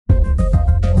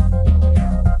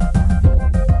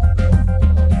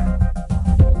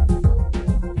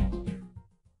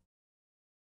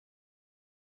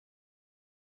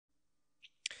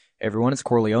Hey everyone, it's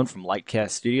Corleone from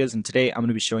LiteCast Studios, and today I'm going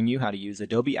to be showing you how to use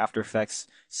Adobe After Effects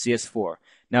CS4.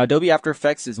 Now, Adobe After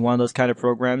Effects is one of those kind of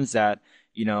programs that,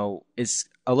 is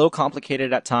a little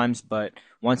complicated at times, but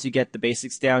once you get the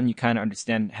basics down, you kind of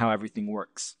understand how everything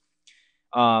works.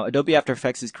 Adobe After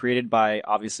Effects is created by,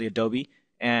 obviously, Adobe,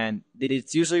 and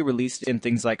it's usually released in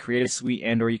things like Creative Suite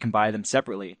and or you can buy them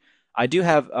separately. I do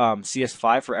have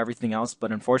CS5 for everything else,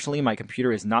 but unfortunately my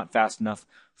computer is not fast enough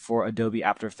for Adobe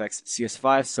After Effects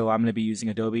CS5, so I'm going to be using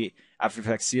Adobe After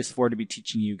Effects CS4 to be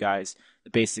teaching you guys the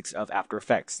basics of After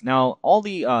Effects. Now, all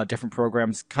the different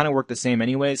programs kind of work the same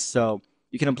anyways, so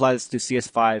you can apply this to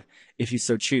CS5 if you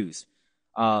so choose.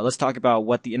 Let's talk about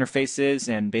what the interface is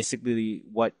and basically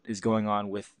what is going on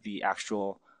with the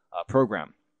actual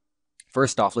program.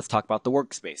 First off, let's talk about the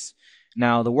workspace.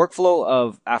 Now, the workflow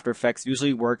of After Effects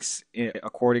usually works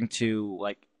according to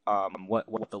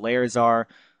what the layers are,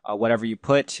 whatever you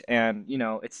put, and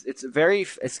it's a very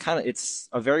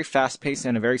fast paced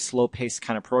and a very slow paced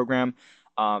kind of program.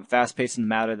 Fast paced in the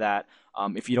matter that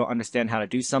if you don't understand how to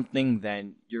do something,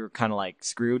 then you're kind of like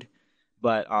screwed.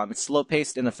 But it's slow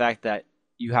paced in the fact that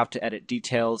you have to edit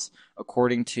details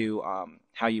according to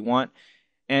how you want,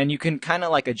 and you can kind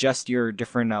of like adjust your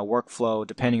different workflow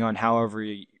depending on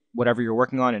whatever you're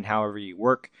working on and however you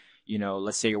work.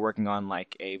 Let's say you're working on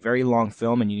like a very long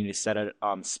film and you need to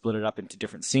split it up into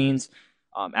different scenes.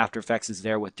 After Effects is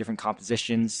there with different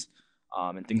compositions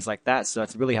and things like that, so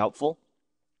that's really helpful.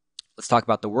 Let's talk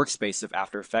about the workspace of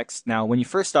After Effects. Now, when you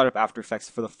first start up After Effects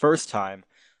for the first time,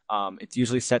 it's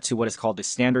usually set to what is called the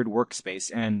standard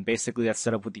workspace, and basically that's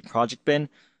set up with the project bin,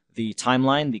 the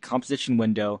timeline, the composition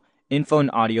window, info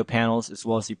and audio panels, as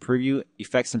well as the preview,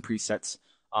 effects, and presets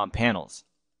panels.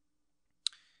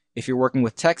 If you're working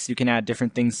with text, you can add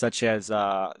different things such as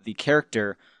the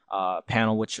character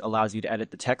panel, which allows you to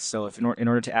edit the text. So if in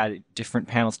order to add different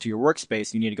panels to your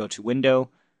workspace, you need to go to Window,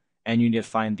 and you need to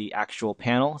find the actual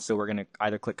panel. So we're going to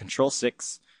either click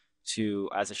Control-6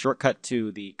 as a shortcut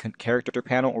to the character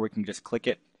panel, or we can just click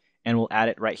it and we'll add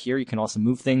it right here. You can also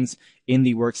move things in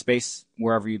the workspace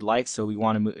wherever you'd like. So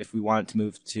if we want it to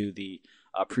move to the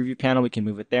preview panel, we can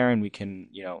move it there, and we can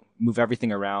move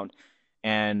everything around.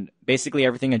 And basically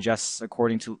everything adjusts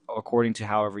according to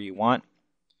however you want.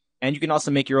 And you can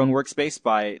also make your own workspace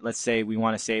by, let's say we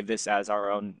want to save this as our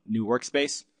own new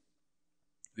workspace.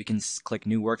 We can click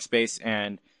New Workspace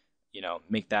and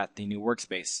make that the new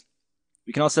workspace.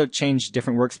 We can also change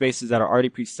different workspaces that are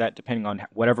already preset depending on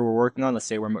whatever we're working on. Let's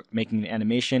say we're making an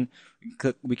animation.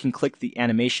 We can click the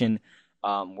animation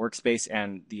workspace,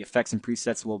 and the effects and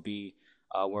presets will be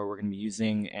where we're going to be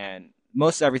using, and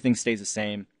most everything stays the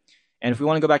same. And if we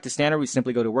want to go back to standard, we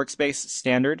simply go to Workspace,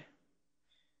 Standard.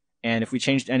 And if we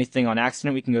changed anything on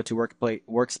accident, we can go to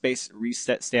Workspace,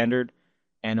 Reset Standard,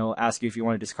 and it'll ask you if you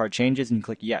want to discard changes, and you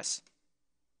click Yes.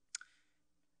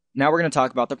 Now we're going to talk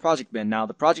about the project bin. Now,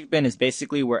 the project bin is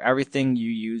basically where everything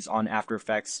you use on After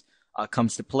Effects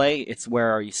comes to play. It's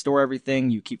where you store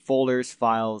everything. You keep folders,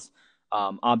 files,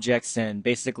 objects, and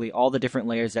basically all the different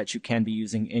layers that you can be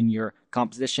using in your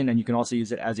composition, and you can also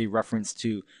use it as a reference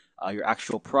to your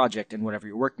actual project and whatever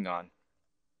you're working on.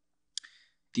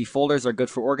 The folders are good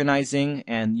for organizing,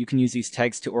 and you can use these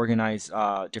tags to organize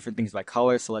different things by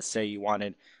color. So let's say you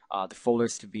wanted the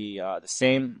folders to be the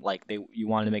same, like you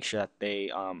wanted to make sure that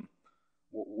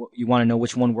you want to know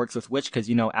which one works with which, because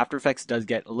After Effects does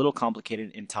get a little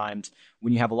complicated in times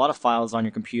when you have a lot of files on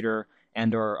your computer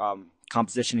and or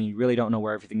composition and you really don't know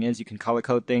where everything is. You can color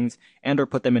code things and or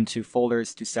put them into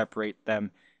folders to separate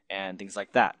them and things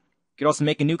like that. You can also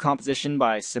make a new composition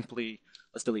by simply,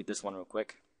 let's delete this one real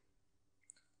quick.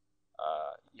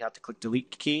 You have to click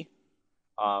Delete key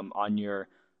on your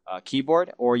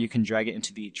keyboard, or you can drag it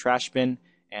into the trash bin,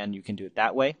 and you can do it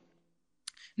that way.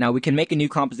 Now we can make a new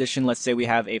composition. Let's say we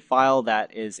have a file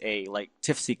that is a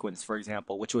TIFF sequence, for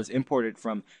example, which was imported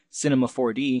from Cinema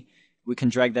 4D. We can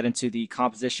drag that into the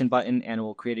composition button, and it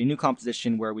will create a new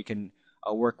composition where we can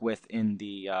work with in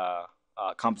the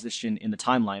composition in the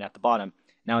timeline at the bottom.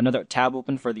 Now another tab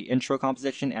open for the intro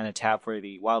composition and a tab for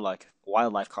the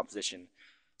wildlife composition.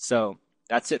 So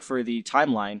that's it for the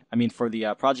timeline. For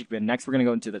the project bin. Next, we're going to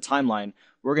go into the timeline.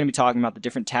 We're going to be talking about the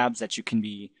different tabs that you can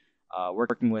be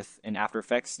working with in After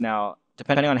Effects. Now,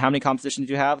 depending on how many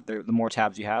compositions you have, the more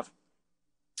tabs you have.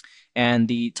 And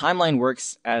the timeline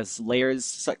works as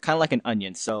layers, kind of like an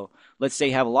onion. So let's say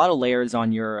you have a lot of layers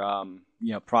on your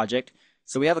project.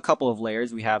 So we have a couple of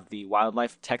layers. We have the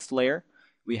wildlife text layer,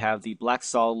 we have the black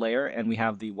solid layer, and we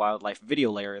have the wildlife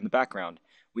video layer in the background.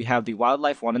 We have the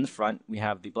wildlife one in the front, we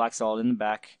have the black solid in the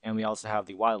back, and we also have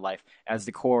the wildlife as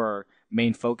the core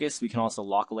main focus. We can also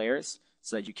lock layers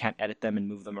so that you can't edit them and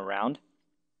move them around.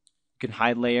 You can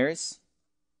hide layers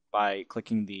by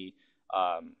clicking the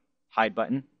hide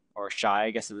button, or shy,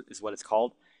 I guess is what it's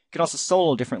called. You can also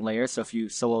solo different layers. So if you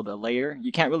soloed a layer,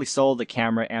 you can't really solo the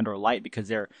camera and or light because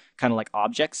they're kind of like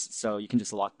objects. So you can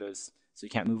just lock those so you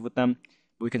can't move with them.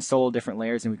 But we can solo different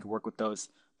layers and we can work with those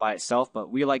by itself.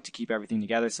 But we like to keep everything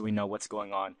together so we know what's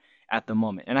going on at the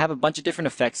moment. And I have a bunch of different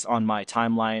effects on my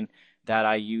timeline that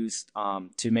I use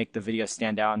to make the video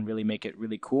stand out and really make it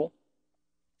really cool.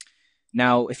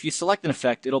 Now, if you select an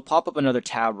effect, it'll pop up another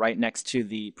tab right next to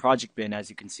the project bin, as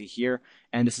you can see here.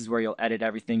 And this is where you'll edit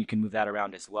everything. You can move that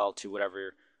around as well to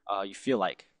whatever you feel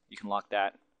like. You can lock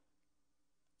that.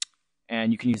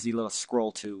 And you can use the little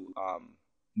scroll to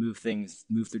move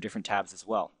through different tabs as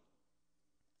well.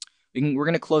 We're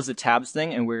going to close the tabs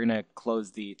thing, and we're going to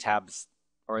close the tabs,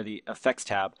 or the effects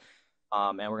tab.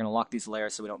 And we're going to lock these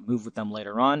layers so we don't move with them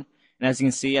later on. And as you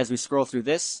can see, as we scroll through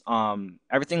this,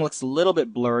 everything looks a little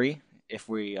bit blurry if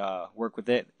we work with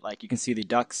it. Like you can see the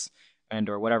ducks and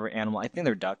or whatever animal. I think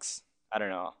they're ducks. I don't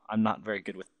know. I'm not very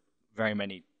good with very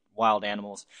many wild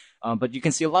animals. But you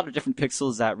can see a lot of different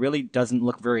pixels that really doesn't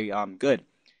look very good.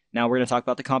 Now we're going to talk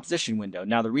about the composition window.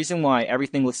 Now the reason why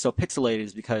everything looks so pixelated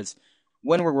is because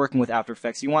when we're working with After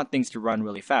Effects, you want things to run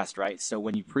really fast, right? So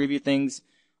when you preview things,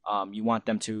 you want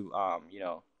them to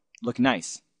look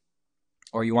nice.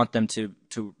 Or you want them to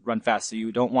run fast. So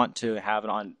you don't want to have it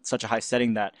on such a high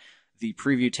setting that the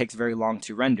preview takes very long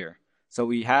to render. So what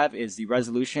we have is the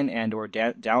resolution and or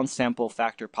downsample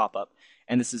factor pop-up.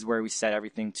 And this is where we set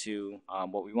everything to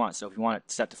what we want. So if you want it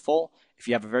set to full, if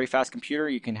you have a very fast computer,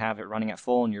 you can have it running at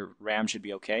full and your RAM should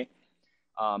be okay.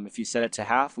 If you set it to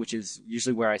half, which is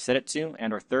usually where I set it to,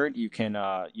 and or third, you can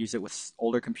use it with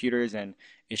older computers and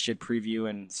it should preview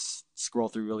and scroll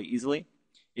through really easily.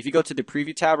 If you go to the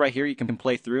preview tab right here, you can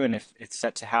play through, and if it's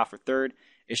set to half or third,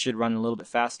 it should run a little bit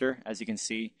faster. As you can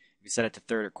see, if you set it to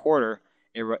third or quarter,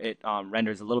 it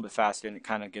renders a little bit faster, and it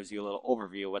kind of gives you a little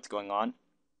overview of what's going on.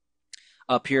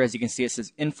 Up here, as you can see, it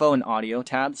says info and audio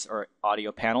tabs, or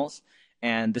audio panels,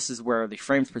 and this is where the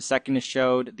frames per second is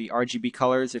showed, the RGB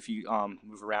colors if you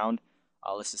move around.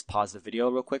 Let's just pause the video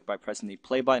real quick by pressing the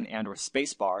play button and or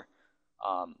space bar.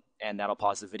 And that'll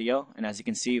pause the video. And as you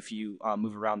can see, if you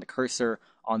move around the cursor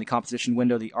on the composition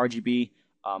window, the RGB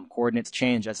coordinates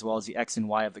change, as well as the X and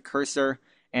Y of the cursor,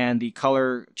 and the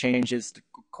color changes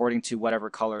according to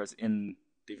whatever color is in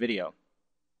the video.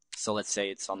 So let's say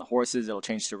it's on the horses, it'll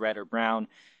change to red or brown,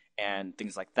 and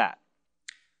things like that.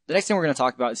 The next thing we're going to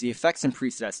talk about is the effects and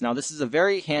presets. Now this is a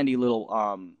very handy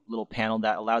little panel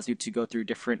that allows you to go through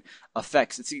different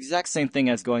effects. It's the exact same thing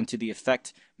as going to the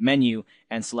effect menu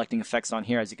and selecting effects on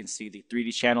here. As you can see, the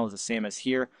 3D channel is the same as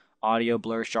here, audio,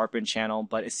 blur, sharpen channel,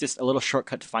 but it's just a little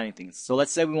shortcut to finding things. So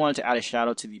let's say we wanted to add a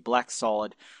shadow to the black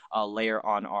solid layer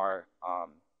on our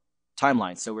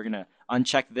timeline. So we're going to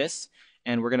uncheck this,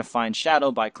 and we're going to find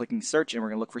shadow by clicking search, and we're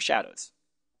going to look for shadows.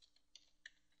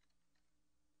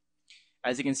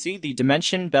 As you can see, the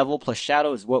dimension, bevel, plus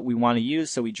shadow is what we want to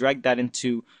use. So we drag that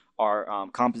into our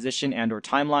composition and or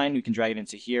timeline. We can drag it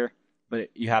into here, but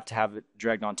you have to have it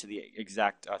dragged onto the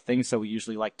exact thing. So we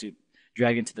usually like to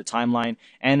drag it into the timeline.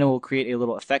 And it will create a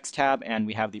little effects tab. And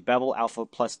we have the bevel, alpha,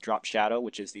 plus drop shadow,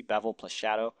 which is the bevel plus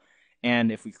shadow.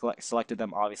 And if we selected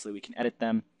them, obviously we can edit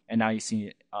them. And now you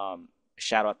see a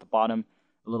shadow at the bottom,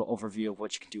 a little overview of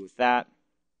what you can do with that.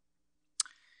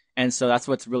 And so that's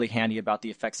what's really handy about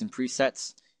the effects and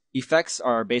presets. Effects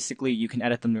are basically, you can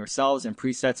edit them yourselves, and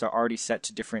presets are already set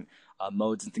to different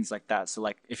modes and things like that. So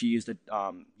like if you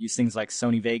use things like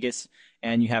Sony Vegas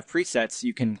and you have presets,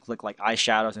 you can click like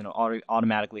eyeshadows and it'll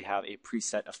automatically have a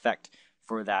preset effect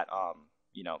for that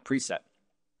preset.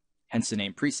 Hence the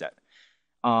name preset.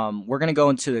 We're going to go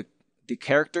into the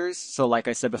characters. So like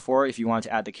I said before, if you want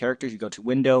to add the characters, you go to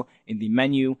Window, in the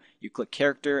menu, you click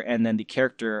Character, and then the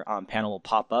Character panel will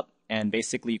pop up. And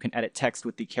basically you can edit text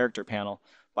with the Character panel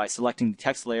by selecting the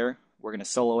text layer. We're going to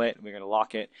solo it, we're going to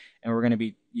lock it, and we're going to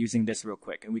be using this real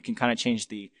quick. And we can kind of change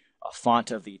the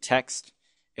font of the text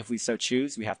if we so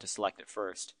choose. We have to select it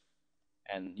first.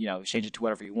 And change it to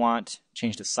whatever you want,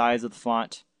 change the size of the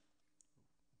font.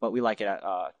 But we like it at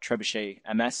Trebuchet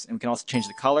MS. And we can also change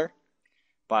the color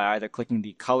by either clicking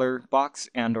the color box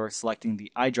and or selecting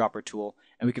the eyedropper tool,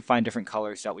 and we can find different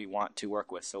colors that we want to work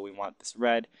with. So we want this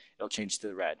red, it'll change to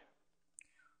the red.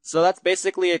 So that's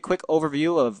basically a quick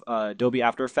overview of Adobe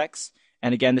After Effects,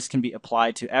 and again, this can be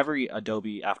applied to every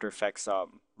Adobe After Effects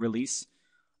release.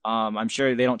 I'm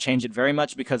sure they don't change it very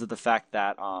much because of the fact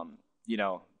that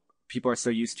people are so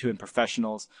used to, and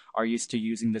professionals are used to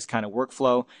using this kind of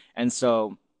workflow, and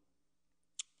so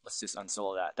let's just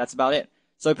unsolo that. That's about it.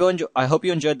 So I hope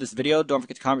you enjoyed this video. Don't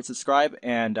forget to comment, subscribe,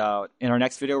 and in our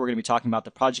next video, we're going to be talking about the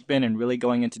project bin and really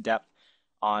going into depth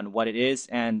on what it is.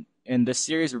 And in this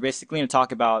series, we're basically going to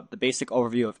talk about the basic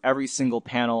overview of every single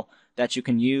panel that you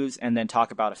can use, and then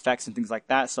talk about effects and things like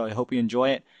that. So I hope you enjoy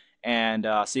it, and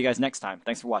see you guys next time.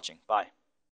 Thanks for watching. Bye.